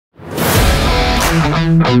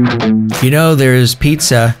You know, there's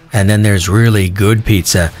pizza, and then there's really good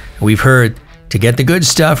pizza. We've heard to get the good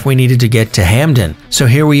stuff, we needed to get to Hamden. So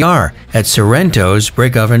here we are at Sorrento's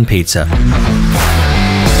Brick Oven Pizza.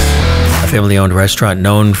 A family-owned restaurant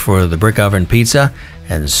known for the brick oven pizza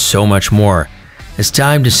and so much more. It's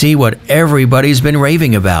time to see what everybody's been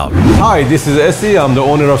raving about. Hi, this is Essie. I'm the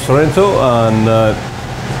owner of Sorrento, and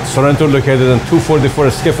Sorrento located in 244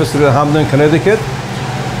 Skiff Street in Hamden, Connecticut.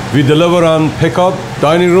 We deliver on pickup,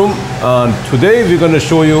 dining room, and today we're going to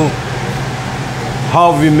show you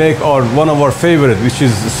how we make one of our favorite, which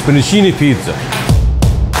is spinaccini pizza.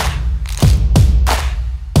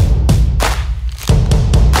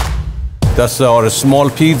 That's our small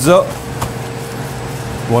pizza,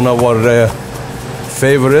 one of our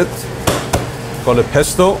favorite, called a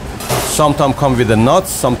pesto. Sometimes come with the nuts,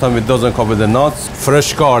 sometimes it doesn't come with the nuts.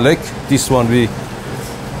 Fresh garlic, this one we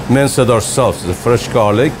mince it ourselves, the fresh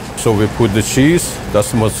garlic. So we put the cheese,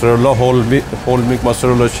 that's mozzarella, whole milk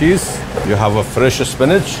mozzarella cheese. You have a fresh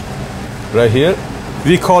spinach right here.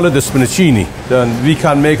 We call it the spinaccini. Then we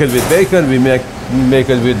can make it with bacon, we make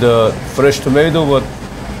it with the fresh tomato, but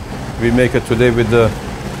we make it today with the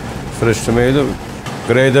fresh tomato.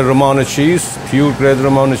 Grated Romano cheese, pure grated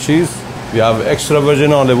Romano cheese. We have extra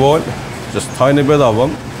virgin olive oil, just tiny bit of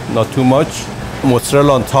them, not too much.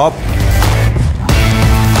 Mozzarella on top.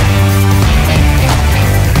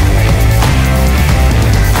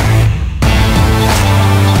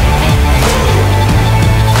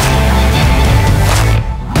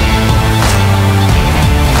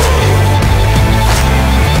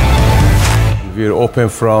 We're open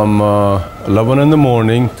from 11 in the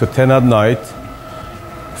morning to 10 at night.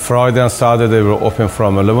 Friday and Saturday we're open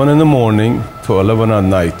from 11 in the morning to 11 at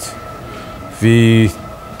night. We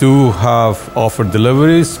do have offer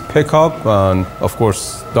deliveries, pickup, and of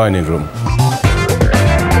course dining room.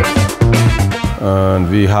 And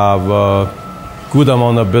we have a good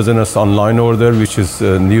amount of business online order, which is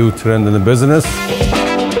a new trend in the business.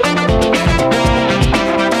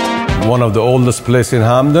 One of the oldest places in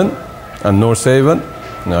Hamden and North Haven.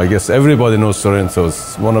 I guess everybody knows Sorrento.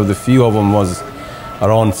 One of the few of them was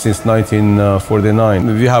around since 1949.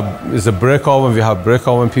 It's a brick oven. We have brick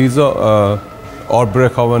oven pizza. Our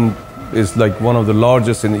brick oven is like one of the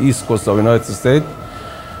largest in the East Coast of the United States.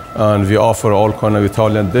 And we offer all kind of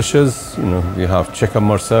Italian dishes. You know, we have chicken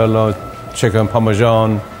marsala, chicken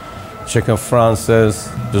parmesan, chicken frances,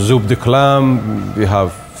 the soup de clam. We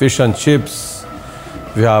have fish and chips.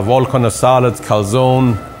 We have all kind of salads,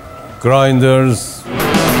 calzone, grinders.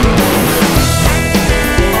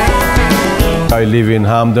 I live in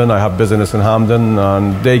Hamden, I have business in Hamden,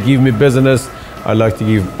 and they give me business. I like to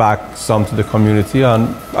give back some to the community,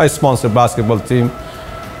 and I sponsor basketball team.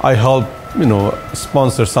 I help,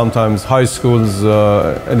 sponsor sometimes high schools,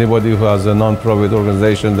 anybody who has a non-profit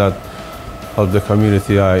organization that help the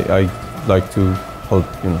community. I like to help,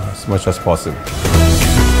 as much as possible.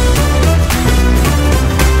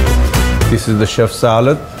 This is the chef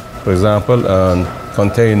salad, for example, and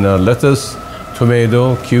contain lettuce,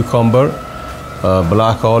 tomato, cucumber,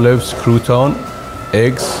 black olives, crouton,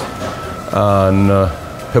 eggs, and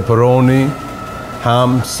pepperoni,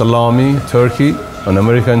 ham, salami, turkey, and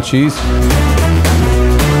American cheese.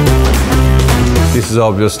 This is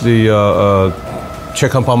obviously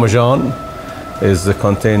chicken parmesan. Is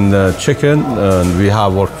contain chicken, and we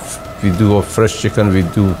do a fresh chicken. We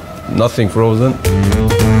do nothing frozen.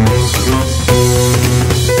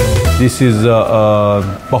 This is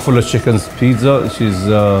buffalo chicken pizza. Which is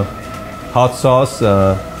hot sauce,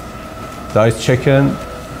 diced chicken,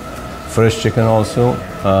 fresh chicken also,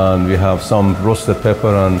 and we have some roasted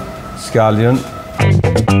pepper and scallion.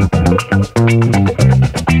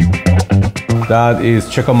 That is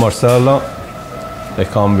chicken marsala. They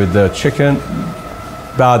come with the chicken,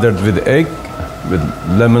 battered with egg, with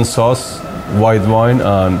lemon sauce, white wine,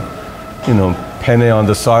 and penne on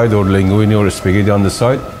the side, or linguine or spaghetti on the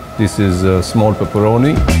side. This is small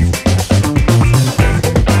pepperoni.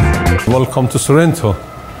 Welcome to Sorrento,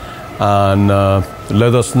 and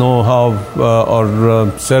let us know how our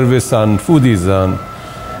service and food is, and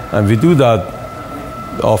we do that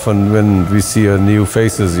often when we see new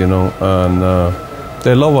faces, and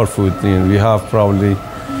they love our food. We have probably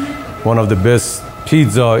one of the best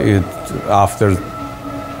pizza after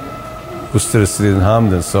Worcester Street in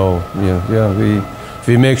Hamden. So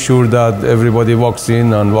we make sure that everybody walks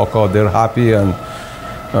in and walk out there happy, and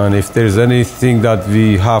if there's anything that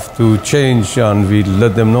we have to change, and we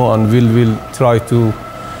let them know, and we'll try to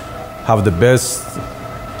have the best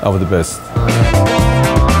of the best.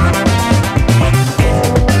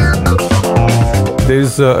 There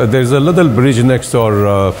there's a little bridge next to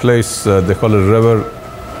our place. They call it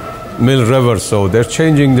Mill River. So they're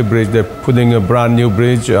changing the bridge. They're putting a brand new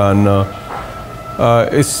bridge, and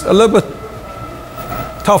it's a little bit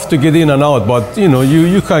tough to get in and out. But you know,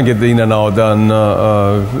 you can get in and out, and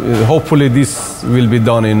hopefully this will be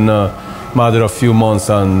done in a matter of few months,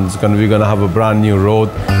 and we're gonna have a brand new road.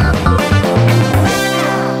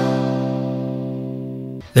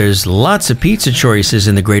 There's lots of pizza choices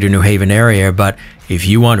in the greater New Haven area, but if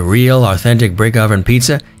you want real, authentic brick oven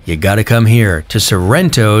pizza, you gotta come here to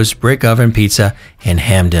Sorrento's Brick Oven Pizza in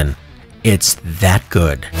Hamden. It's that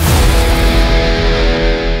good.